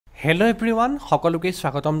Hello everyone, সকলোকে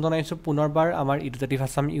স্বাগতম জনাইছো পুনৰবাৰ আমাৰ ইডুকেটিভ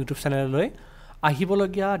আসাম ইউটিউব চেনেললৈ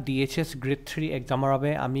আহিবলগীয়া DHS Grade III এক্সামৰ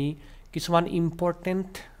বাবে আমি কিছুমান ইম্পৰ্টেন্ট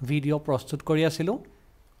ভিডিঅ প্ৰস্তুত কৰি আছিলো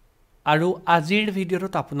আৰু আজিৰ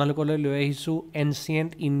ভিডিঅটোত আপোনালোকলৈ লৈ আহিছো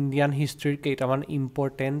এনচিয়েন্ট ইণ্ডিয়ান হিষ্ট্ৰীৰ কেইটামান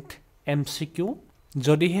ইম্পৰ্টেন্ট MCQ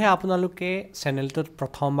যদিহে আপোনালোকে চেনেলটোত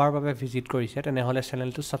প্ৰথমবাৰ বাবে ভিজিট কৰিছে তেনেহলে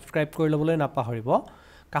চেনেলটো সাবস্ক্ৰাইব কৰি লবলৈ নাপাহৰিব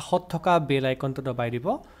কাষত থকা বেল আইকনটো দবাই দিব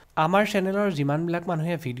আমাৰ চেনেলৰ যিমানবিলাক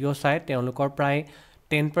মানুহে ভিডিঅ চাই তেওঁলোকৰ প্ৰায়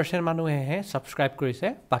 10% মানুহেহে সাবস্ক্ৰাইব কৰিছে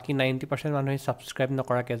বাকি 90% মানুহে সাবস্ক্ৰাইব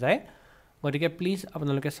নকৰাকে যায় গতিকে প্লিজ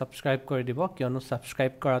আপোনালোকে সাবস্ক্ৰাইব কৰি দিব কিয়নো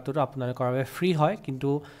সাবস্ক্ৰাইব কৰাটো আপোনালোকৰ বাবে ফ্ৰী হয় কিন্তু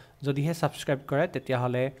যদিহে সাবস্ক্ৰাইব কৰে তেতিয়া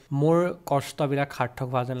হলে মোৰ কষ্টবিলাক সাৰ্থক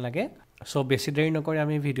হোৱা যেন লাগে সো বেছি দেৰি নকৰি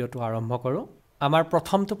আমি ভিডিঅটো আৰম্ভ কৰো আমাৰ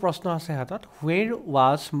প্ৰথমটো প্ৰশ্ন আছে হাতত where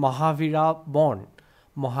was Mahavira born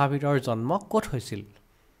মহাবীৰৰ জন্ম ক'ত হৈছিল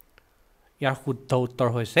ইয়াৰ শুদ্ধ উত্তৰ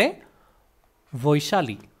হৈছে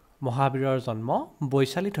বৈশালী মহাবীৰৰ জন্ম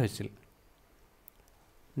বৈশালীত হৈছিল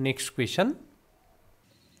next question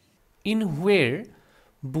in where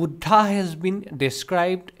Buddha has been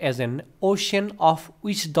described as an ocean of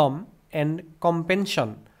wisdom and compassion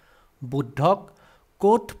বুদ্ধক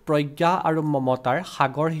coat প্ৰজ্ঞা আৰু মমতাৰ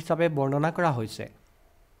সাগৰ হিচাপে বৰ্ণনা কৰা হৈছে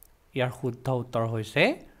ইয়াৰ শুদ্ধ উত্তৰ হৈছে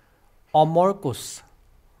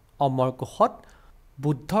অমৰকোষত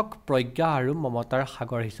বুদ্ধক প্ৰজ্ঞা আৰু মমতাৰ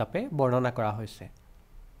সাগৰ হিচাপে বৰ্ণনা কৰা হৈছে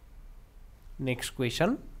next question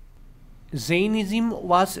Jainism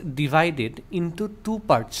was divided into two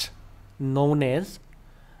parts known as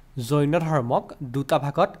Jain ধৰ্মক দুটা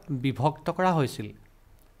ভাগত বিভক্ত কৰা হৈছিল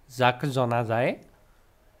যাক জনা যায়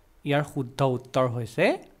ইয়াৰ শুদ্ধ উত্তৰ হৈছে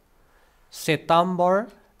Shwetambar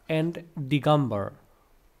and Digambar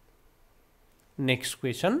next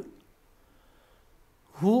question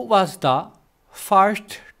Who was the first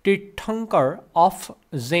tirthankar of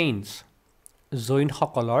Jains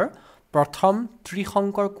জৈনসকলৰ প্ৰথম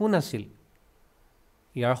ত্ৰিশংকৰ কোন আছিল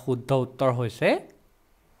ইয়াৰ শুদ্ধ উত্তৰ হৈছে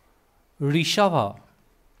Rishabh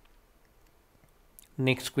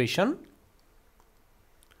next question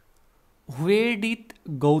Where did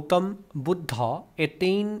Gautam Buddha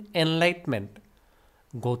attain enlightenment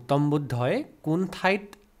Gautam বুদ্ধই কোন ঠাইত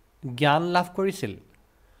জ্ঞান লাভ কৰিছিল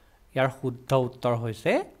ইয়াৰ শুদ্ধ উত্তৰ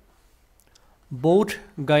হৈছে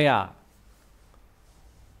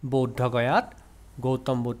বৌদ্ধগয়াত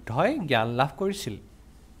গৌতম বুদ্ধই জ্ঞান লাভ কৰিছিল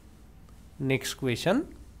next question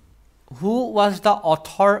Who was the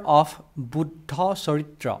author of Buddha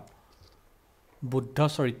চৰিত্ৰ বুদ্ধ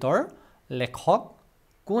চৰিত্ৰৰ লেখক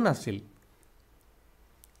কোন আছিল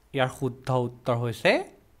ইয়াৰ শুদ্ধ উত্তৰ হৈছে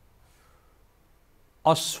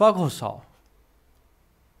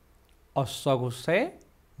অশ্বঘোষে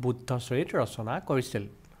বুদ্ধ চৰিত্ৰ ৰচনা কৰিছিল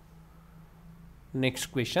next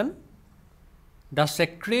question The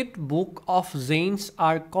sacred book of Jains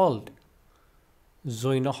are called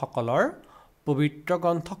জৈনসকলৰ পবিত্ৰ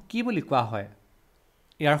গ্ৰন্থ কি বুলি কোৱা হয়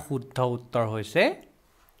ইয়াৰ শুদ্ধ উত্তৰ হৈছে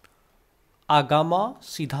আগম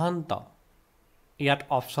সিদ্ধান্ত ইয়াত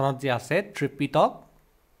অপচনত যে আছে ত্ৰিপিটক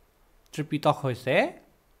হৈছে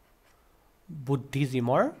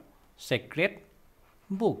বুদ্ধিজিমৰ sacred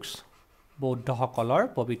books বৌদ্ধসকলৰ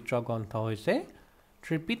পবিত্ৰ গ্ৰন্থ হৈছে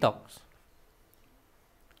Tripitaka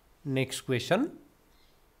next question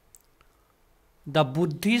The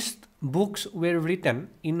Buddhist books were written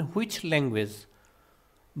in which language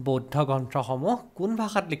বৌদ্ধ গ্ৰন্থসমূহ কোন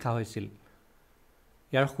ভাষাত লিখা হৈছিল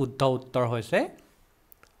ইয়াৰ শুদ্ধ উত্তৰ হৈছে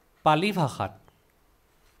পালি ভাষাত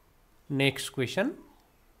next question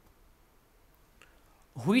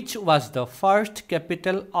Which was the first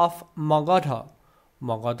capital of Magadha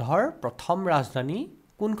মগধৰ প্ৰথম ৰাজধানী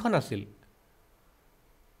কোনখন আছিল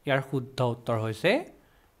ইয়াৰ শুদ্ধ উত্তৰ হৈছে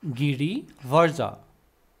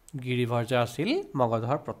গিৰিভাৰ্জা আছিল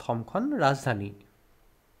মগধৰ প্ৰথমখন ৰাজধানী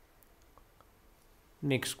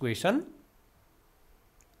next question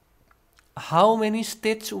How many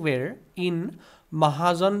states were in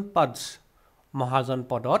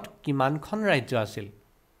মহাজনপদত কিমানখন ৰাজ্য আছিল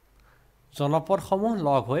জনপদসমূহ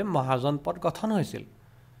লগ হৈ মহাজনপদ গঠন হৈছিল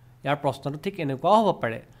ইয়াৰ প্ৰশ্নটো ঠিক এনেকুৱা হ'ব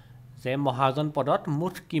পাৰে যে মহাজনপদত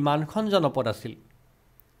মুঠ কিমানখন জনপদ আছিল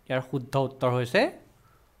ইয়াৰ শুদ্ধ উত্তৰ হৈছে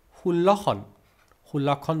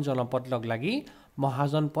 16খন জনপদ লগ লাগি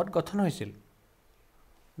মহাজনপদ গঠন হৈছিল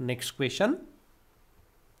next question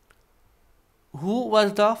Who was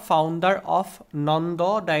the founder of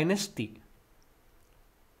Nanda dynasty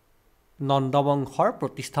Nanda বংশৰ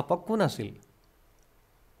প্ৰতিষ্ঠাপক কোন আছিল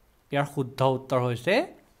ইয়াৰ শুদ্ধ উত্তৰ হৈছে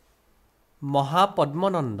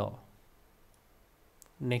Mahapadma Nanda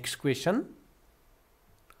next question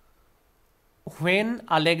When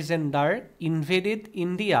Alexander invaded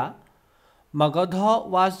India Magadha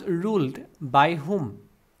was ruled by whom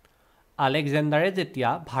আলেকজেণ্ডাৰে যেতিয়া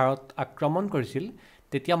ভাৰত আক্ৰমণ কৰিছিল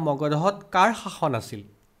তেতিয়া মগধত কাৰ শাসন আছিল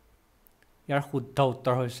ইয়াৰ শুদ্ধ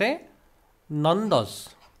উত্তৰ হৈছে নন্দজ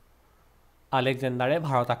আলেকজেণ্ডাৰে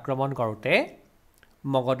ভাৰত আক্ৰমণ কৰোতে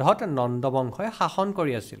মগধত নন্দ বংশই শাসন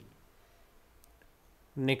কৰি আছিল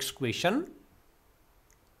next question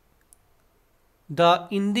The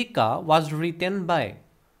Indica was written by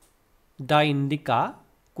The Indica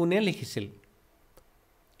কোনে লিখিছিল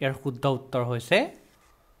ইয়াৰ শুদ্ধ উত্তৰ হৈছে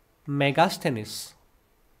মেগাস্থেনিছ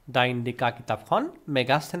The Indica কিতাপখন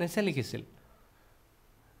মেগাস্থেনিছে লিখিছিল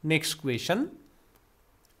next question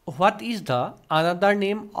What is the another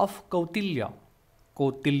name of Kautilya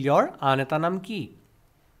কৌটিল্যৰ আন এটা নাম কি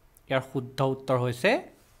ইয়াৰ শুদ্ধ উত্তৰ হৈছে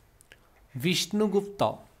বিষ্ণুগুপ্ত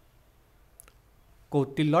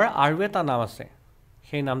কৌটিল্যৰ আৰু এটা নাম আছে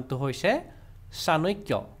সেই নামটো হৈছে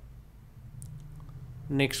Chanakya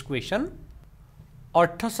next question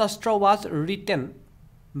অৰ্থশাস্ত্ৰ was written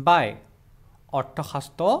by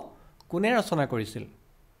অৰ্থশাস্ত্ৰ কোনে ৰচনা কৰিছিল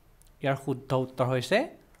ইয়াৰ শুদ্ধ উত্তৰ হৈছে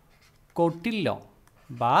কৌটিল্য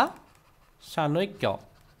বা Chanakya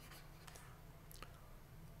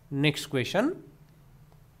next question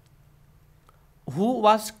Who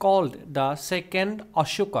was called the second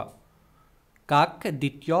Ashoka কাক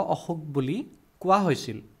দ্বিতীয় অশোক বুলি কোৱা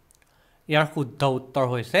হৈছিল ইয়াৰ শুদ্ধ উত্তৰ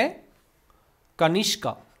হৈছে কনিষ্ক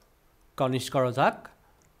কনিষ্ক ৰজাক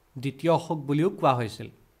দ্বিতীয় অশোক বুলিও কোৱা হৈছিল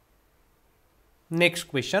next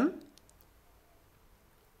question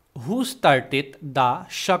Who started the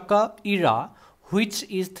Shaka era which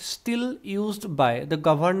is still used by the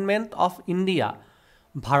government of India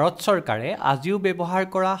Bharat চৰকাৰে আজিও ব্যৱহাৰ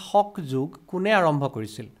কৰা শক যুগ কোনে আৰম্ভ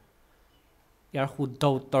কৰিছিল ইয়াৰ শুদ্ধ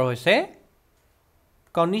উত্তৰ হৈছে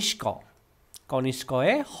কনিষ্ক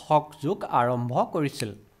কনিষ্কয়ে শক যুগ আৰম্ভ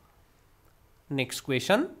কৰিছিল next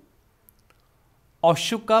question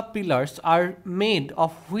Ashoka pillars are made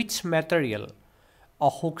of which material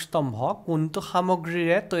Ashok স্তম্ভ কোনটো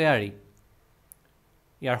সামগ্ৰীৰে তৈয়াৰী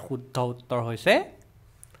ইয়াৰ শুদ্ধ উত্তৰ হৈছে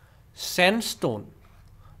sandstone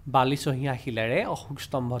বালিচহীয়া শিলেৰে অশোক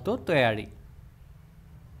স্তম্ভটো তৈয়াৰী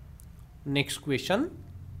next question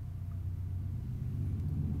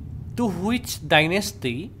To which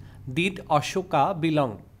dynasty did Ashoka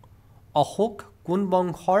belong? Ashok কোন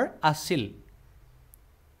বংশৰ আছিল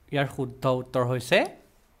ইয়াৰ শুদ্ধ উত্তৰ হৈছে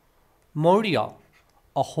মৌৰ্য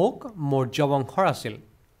অশোক মৌৰ্য বংশৰ আছিল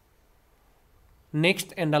next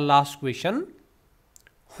and the last question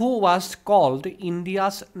who was cold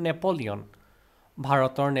India's Napoleon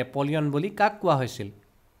ভাৰতৰ নেপলিয়ন বুলি কাক কোৱা হৈছিল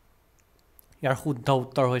ইয়াৰ শুদ্ধ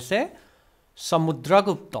উত্তৰ হৈছে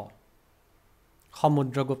সমুদ্ৰগুপ্ত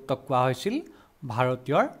সমুদ্ৰগুপ্তক কোৱা হৈছিল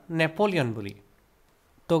ভাৰতীয়ৰ নেপলিয়ন বুলি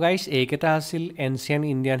তো গাইস এইকেইটা আছিল এনচিয়েন্ট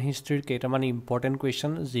ইণ্ডিয়ান হিষ্ট্ৰীৰ কেইটামান ইম্পৰ্টেণ্ট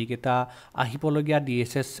কুৱেশ্যন যিকেইটা আহিবলগীয়া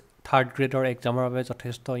DHS থাৰ্ড গ্ৰেডৰ এক্সামৰ বাবে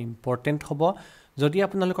যথেষ্ট ইম্পৰ্টেণ্ট হ'ব যদি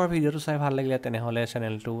আপোনালোকৰ ভিডিঅ'টো চাই ভাল লাগিলে তেনেহ'লে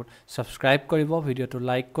চেনেলটো ছাবস্ক্ৰাইব কৰিব ভিডিঅ'টো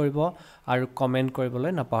লাইক কৰিব আৰু কমেণ্ট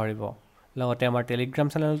কৰিবলৈ নাপাহৰিব লগতে আমাৰ টেলিগ্ৰাম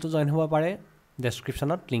চেনেলটো জইন হ'ব পাৰে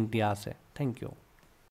ডেছক্ৰিপশ্যনত লিংক দিয়া আছে থেংক ইউ